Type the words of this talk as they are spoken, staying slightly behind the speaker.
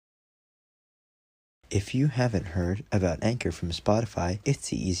If you haven't heard about Anchor from Spotify,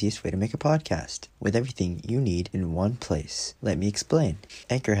 it's the easiest way to make a podcast, with everything you need in one place. Let me explain.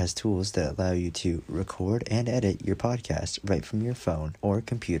 Anchor has tools that allow you to record and edit your podcast right from your phone or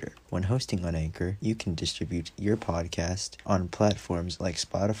computer. When hosting on Anchor, you can distribute your podcast on platforms like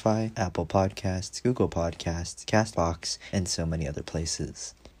Spotify, Apple Podcasts, Google Podcasts, CastBox, and so many other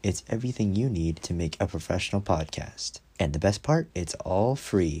places. It's everything you need to make a professional podcast. And the best part, it's all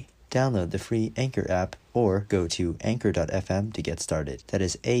free. Download the free Anchor app or go to anchor.fm to get started. That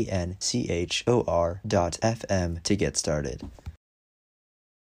is ANCHOR.FM to get started.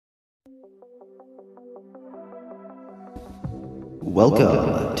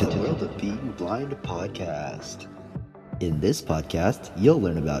 Welcome to the World of Being Blind podcast. In this podcast, you'll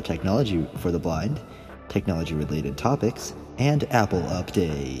learn about technology for the blind, technology-related topics, and Apple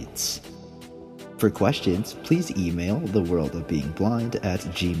updates. For questions, please email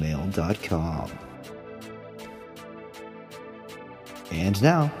theworldofbeingblind@gmail.com. And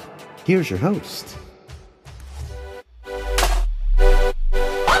now, here's your host.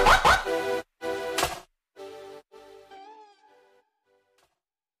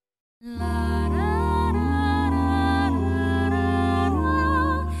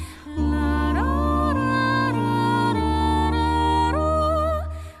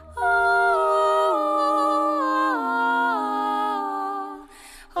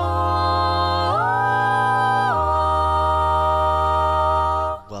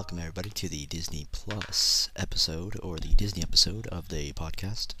 To the Disney Plus episode, or the Disney episode of the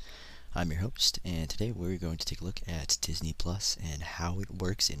podcast. I'm your host, and today we're going to take a look at Disney Plus and how it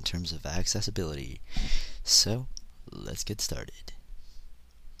works in terms of accessibility. So, let's get started.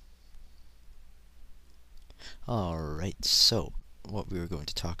 Alright, so what we were going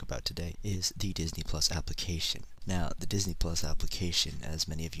to talk about today is the Disney Plus application. Now, the Disney Plus application, as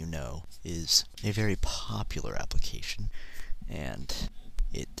many of you know, is a very popular application, and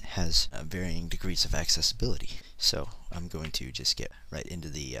it has varying degrees of accessibility. So I'm going to just get right into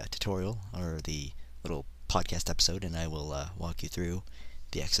the tutorial, or the little podcast episode, and I will walk you through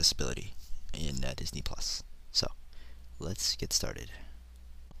the accessibility in Disney Plus. So let's get started.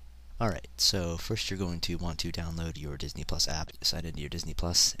 Alright, so first you're going to want to download your Disney Plus app, sign into your Disney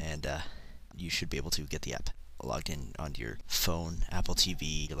Plus, and you should be able to get the app logged in onto your phone, Apple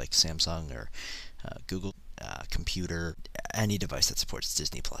TV, like Samsung or Google computer, any device that supports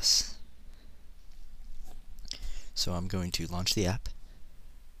Disney Plus. So I'm going to launch the app.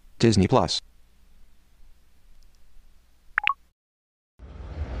 Disney Plus.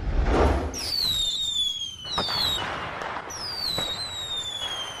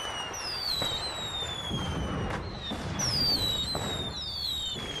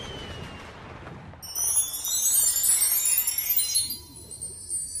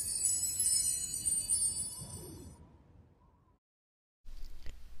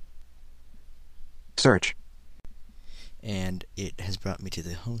 Search. And it has brought me to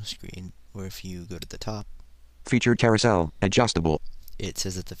the home screen, where if you go to the top, Featured carousel, adjustable. It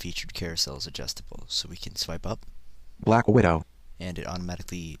says that the featured carousel is adjustable, so we can swipe up, Black Widow. and it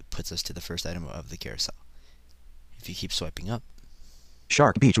automatically puts us to the first item of the carousel. If you keep swiping up,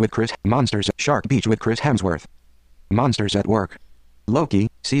 Shark Beach with Chris. Monsters. Shark Beach with Chris Hemsworth. Monsters at Work. Loki,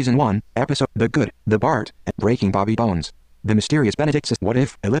 Season 1, Episode The Good, The Bart, Breaking Bobby Bones. The Mysterious Benedict. What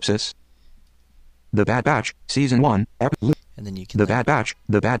If, ellipsis. The Bad Batch, Season 1, and then you can The Bad Batch,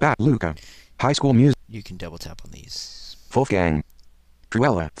 Luca. High School Music. You can double tap on these. Wolfgang.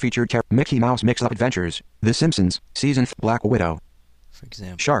 Cruella, featured Mickey Mouse Mix-Up Adventures. The Simpsons, Season Black Widow. For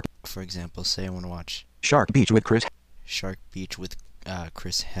example, Shark. For example, say I want to watch Shark Beach with Chris. Shark Beach with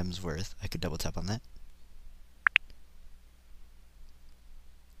Chris Hemsworth. I could double tap on that.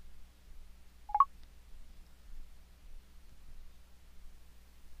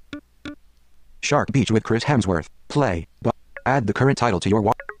 Shark Beach with Chris Hemsworth. Play. Add the current title to your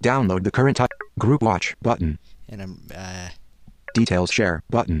watch. Download the current title. Group watch button. And I'm Details share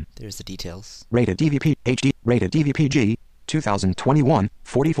button. there's the details. Rated DVP HD. Rated DVPG. 2021.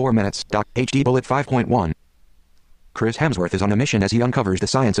 44 minutes. HD bullet 5.1. Chris Hemsworth is on a mission as he uncovers the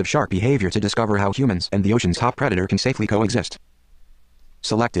science of shark behavior to discover how humans and the ocean's top predator can safely coexist.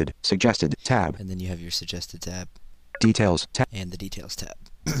 Selected. Suggested tab. And then you have your suggested tab Details tab. and the details tab.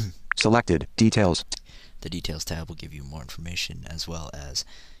 Selected. Details. The details tab will give you more information, as well as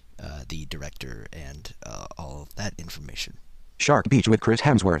the director and all of that information. Shark Beach with Chris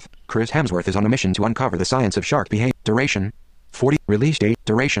Hemsworth. Chris Hemsworth is on a mission to uncover the science of shark behavior. Duration. 40. Release date.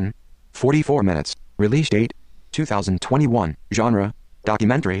 Duration. 44 minutes. Release date. 2021. Genre.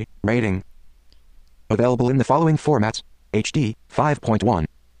 Documentary. Rating. Available in the following formats. HD. 5.1.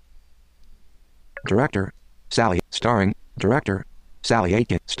 Director, Sally. Starring, Director, Sally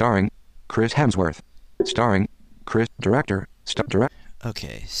Aitken. Starring, Chris Hemsworth. Starring, Chris. Director,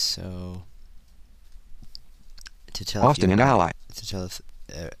 Okay, so to tell Austin and Ally. to tell if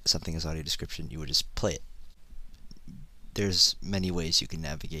something is audio description, you would just play it. There's many ways you can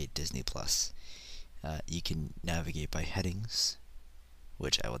navigate Disney Plus. You can navigate by headings,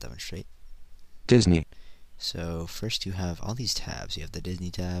 which I will demonstrate. Disney, So first you have all these tabs. You have the Disney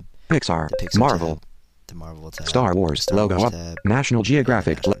tab, Pixar, the Pixar Marvel, tab, the Marvel tab, Star Wars, Star logo Wars up, tab, National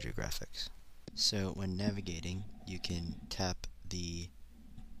Geographic. and National Geographics. So when navigating, you can tap the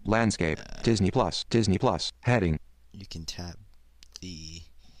Landscape, Disney Plus, heading, you can tap the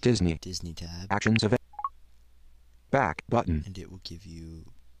Disney, Disney tab, actions event, back button, and it will give you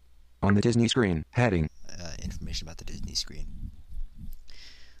on the Disney screen, heading, information about the Disney screen.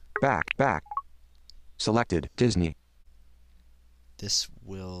 back, selected, Disney, This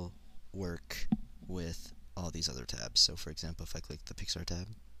will work with all these other tabs. So for example, if I click the Pixar tab,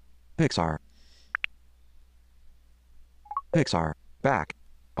 Pixar, back,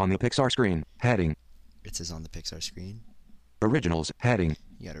 on the Pixar screen, heading, it says on the Pixar screen, originals, heading,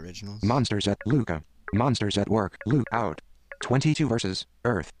 you got originals, Monsters at Luca, Monsters at Work, Luke out, 22 verses,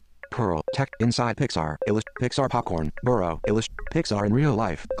 Earth, Pearl, Tech, Inside Pixar, Pixar Popcorn, Burrow, Pixar in Real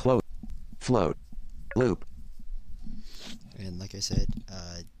Life, Float, Loop, and like I said,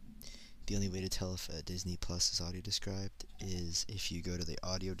 the only way to tell if Disney Plus is audio described is if you go to the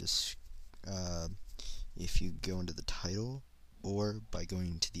if you go into the title, or by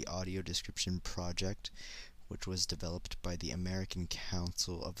going to the audio description project, which was developed by the American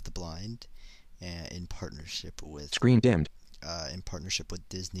Council of the Blind in partnership with screen dimmed,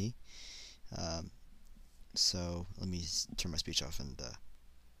 Disney. So let me turn my speech off and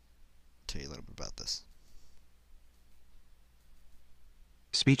tell you a little bit about this.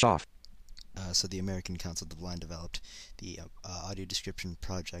 speech off, So the American Council of the Blind developed the audio description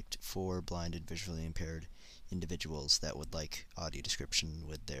project for blind and visually impaired individuals that would like audio description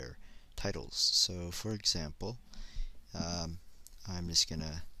with their titles. So for example, I'm just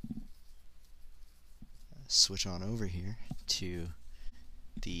gonna switch on over here to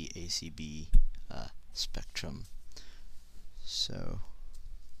the ACB Spectrum. So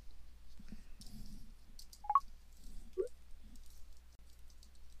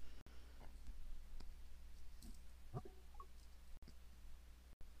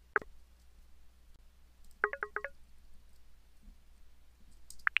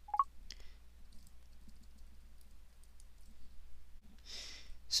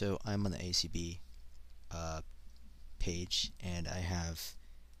I'm on the ACB page, and I have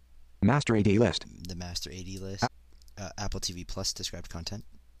Master AD list, the Master AD list, Apple TV Plus described content,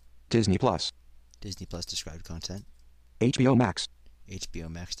 Disney Plus, Disney Plus described content, HBO Max, HBO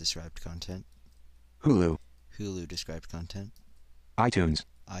Max described content, Hulu, Hulu described content, iTunes,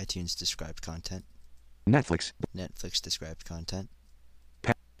 iTunes described content, Netflix, Netflix described content,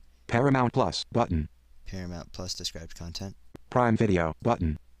 Paramount Plus button, Paramount Plus described content, Prime Video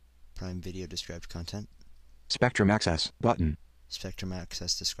button, Prime Video described content, Spectrum Access button, Spectrum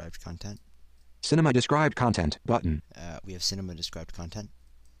Access described content, Cinema described content button, we have Cinema described content,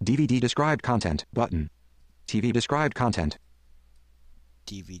 DVD described content button, TV described content,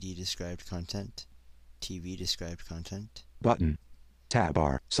 DVD described content, TV described content, button, tab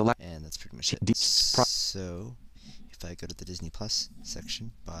bar, select, and that's pretty much it. So if I go to the Disney Plus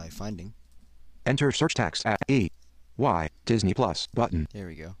section by finding, enter search text at Y, Disney Plus button, there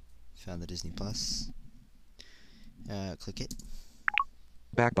we go, found the Disney Plus, click it,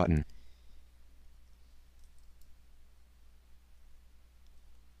 back button,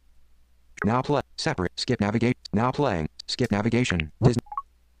 now play, separate, skip navigate, now playing, skip navigation, Disney.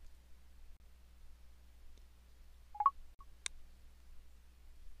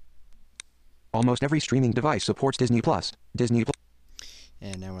 Almost every streaming device supports Disney Plus.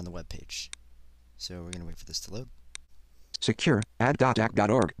 and now we're on the web page. So we're going to wait for this to load. Secure,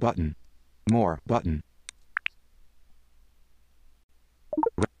 add.act.org button, more button,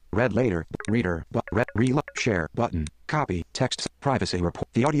 read later, reader, reload, share button, copy, text, privacy report,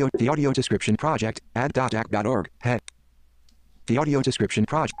 the audio description project, add.act.org, head, the audio description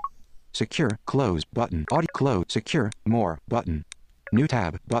project, secure, close button, audio close, secure, more button, new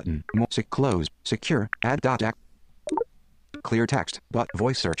tab button, more, close, secure, add.act, clear text,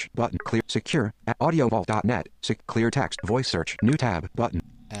 voice search button, clear, secure, audiovault.net, clear text, voice search, new tab button.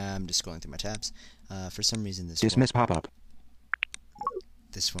 I'm just scrolling through my tabs. For some reason Dismiss pop-up.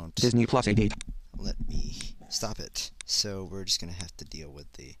 This won't Disney Plus AD. let me stop it. So we're just going to have to deal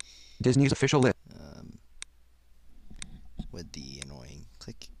with the Disney's official list. with the annoying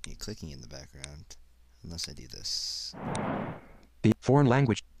clicking in the background, unless I do this. The foreign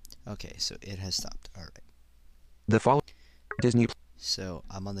language. Okay, so it has stopped. Alright. The following Disney. So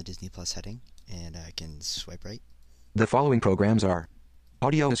I'm on the Disney Plus heading, and I can swipe right. The following programs are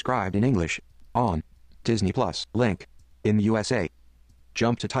audio described in English on Disney Plus link in the USA.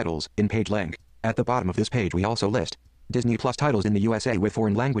 Jump to titles in page link. At the bottom of this page we also list Disney Plus titles in the USA with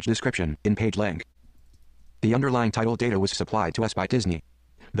foreign language description in page link. The underlying title data was supplied to us by Disney.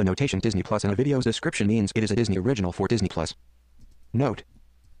 The notation Disney Plus in a video's description means it is a Disney original for Disney Plus. Note: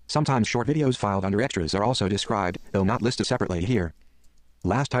 sometimes short videos filed under extras are also described, though not listed separately here.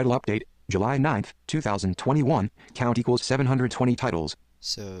 Last title update, July 9th, 2021, count equals 720 titles.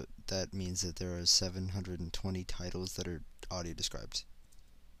 So that means that there are 720 titles that are audio described.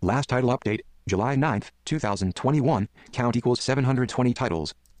 Last title update, July 9th, 2021, count equals 720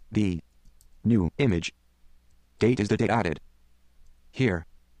 titles. The new image date is the date added here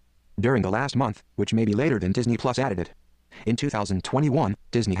during the last month, which may be later than Disney Plus added it. In 2021,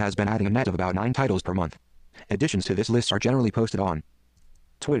 Disney has been adding a net of about 9 titles per month. Additions to this list are generally posted on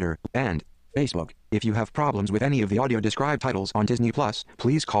Twitter and Facebook. If you have problems with any of the audio described titles on Disney Plus,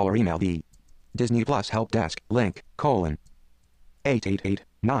 please call or email the Disney Plus help desk link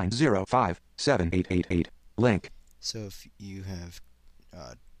 :888-905-7888 link. So if you have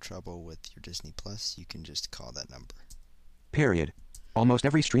trouble with your Disney Plus, you can just call that number. Period. Almost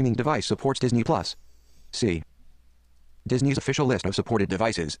every streaming device supports Disney Plus. See Disney's official list of supported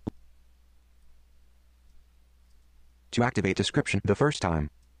devices. To activate description the first time,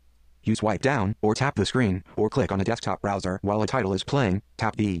 you swipe down or tap the screen or click on a desktop browser while a title is playing.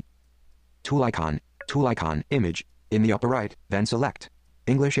 Tap the tool icon image in the upper right, then select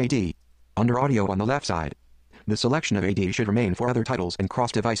English AD under audio on the left side. The selection of AD should remain for other titles and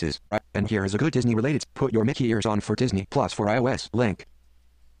cross devices. And here is a good Disney related put your Mickey ears on for Disney Plus for iOS link.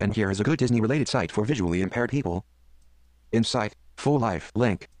 And here is a good Disney related site for visually impaired people. Insight, full life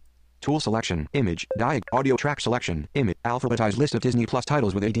link. Tool selection, image, audio track selection, image, alphabetized list of Disney Plus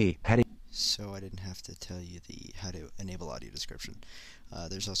titles with AD, heading. So I didn't have to tell you how to enable audio description.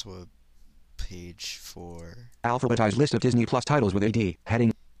 There's also a page for alphabetized list of Disney Plus titles with AD,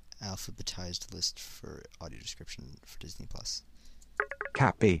 heading. Alphabetized list for audio description for Disney Plus.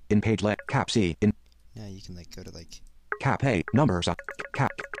 Cap B in page left, Cap C in. Now you can go to Cap A numbers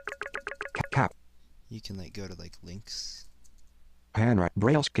cap. You can go to links. Handwrite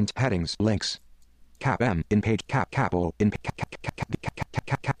Braille headings links. Cap M in page cap O in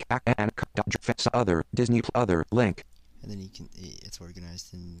and other Disney other link. And then it's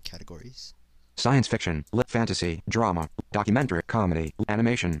organized in categories. Science fiction, fantasy, drama, documentary, comedy,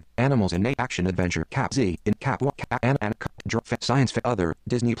 animation, animals and action adventure. Cap Z in cap and science other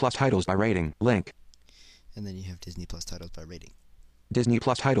Disney Plus titles by rating link. And then you have Disney Plus titles by rating. Disney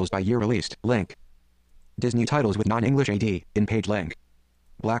Plus titles by year released link. Disney titles with non-English AD in page link.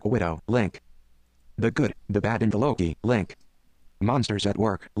 Black Widow link. The Good, the Bad and the Loki link. Monsters at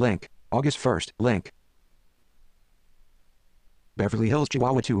Work link. August 1st link. Beverly Hills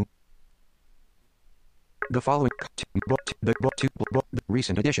Chihuahua 2. The following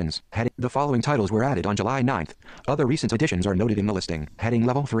recent additions. Heading. The following titles were added on July 9th. Other recent additions are noted in the listing. Heading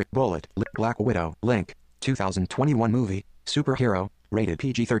level 3. Bullet. Black Widow. Link. 2021 movie. Superhero. Rated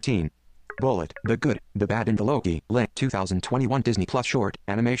PG-13. Bullet. The Good, the Bad and the Loki. Link. 2021 Disney Plus short.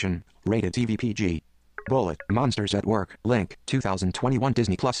 Animation. Rated TV-PG. Bullet. Monsters at Work. Link. 2021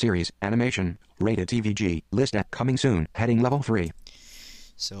 Disney Plus series. Animation. Rated TVG. List at coming soon. Heading level 3.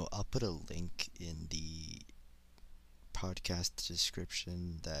 So I'll put a link in the podcast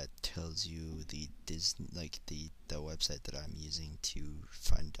description that tells you the Disney, the website that I'm using to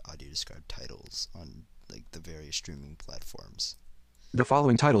find audio described titles on the various streaming platforms. The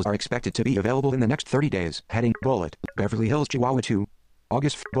following titles are expected to be available in the next 30 days. Heading Bullet. Beverly Hills Chihuahua 2.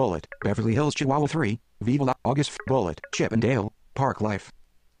 August Bullet. Beverly Hills Chihuahua 3. Viva La August Bullet. Chip and Dale. Park Life.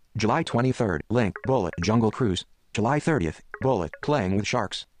 July 23rd. Link. Bullet. Jungle Cruise. July 30th. Bullet. Playing with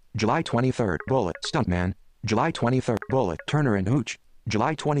Sharks. July 23rd. Bullet. Stuntman. July 23rd. Bullet. Turner and Hooch.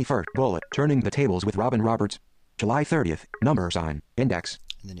 July 21st. Bullet. Turning the Tables with Robin Roberts. July 30th. Number sign. Index.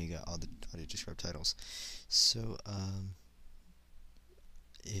 And then you got all the audio described titles. So,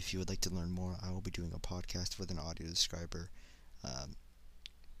 if you would like to learn more, I will be doing a podcast with an audio describer,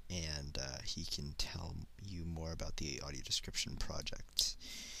 and he can tell you more about the audio description project.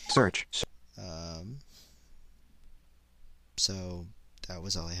 Search. So that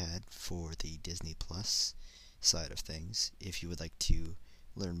was all I had for the Disney Plus side of things. If you would like to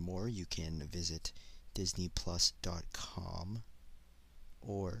learn more, you can visit disneyplus.com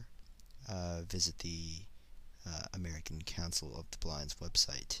or visit the American Council of the Blind's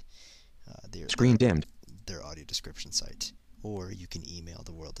website. Screen dimmed. Their audio description site. Or you can email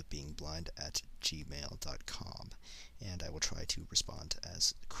theworldofbeingblind@gmail.com, and I will try to respond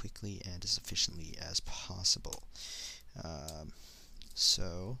as quickly and as efficiently as possible.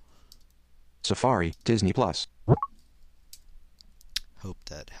 Safari, Disney Plus. Hope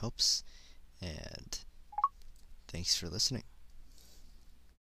that helps, and thanks for listening.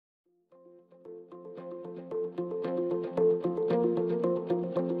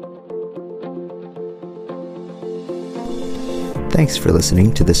 Thanks for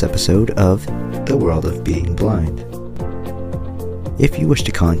listening to this episode of The World of Being Blind. If you wish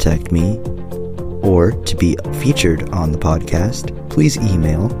to contact me or to be featured on the podcast, please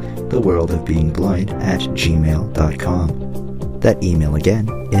email theworldofbeingblind@gmail.com. That email again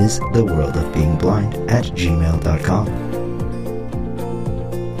is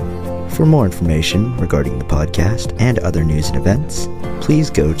theworldofbeingblind@gmail.com. For more information regarding the podcast and other news and events, please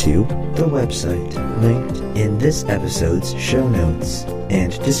go to the website linked in this episode's show notes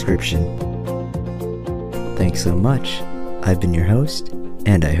and description. Thanks so much. I've been your host,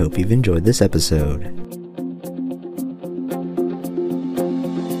 and I hope you've enjoyed this episode.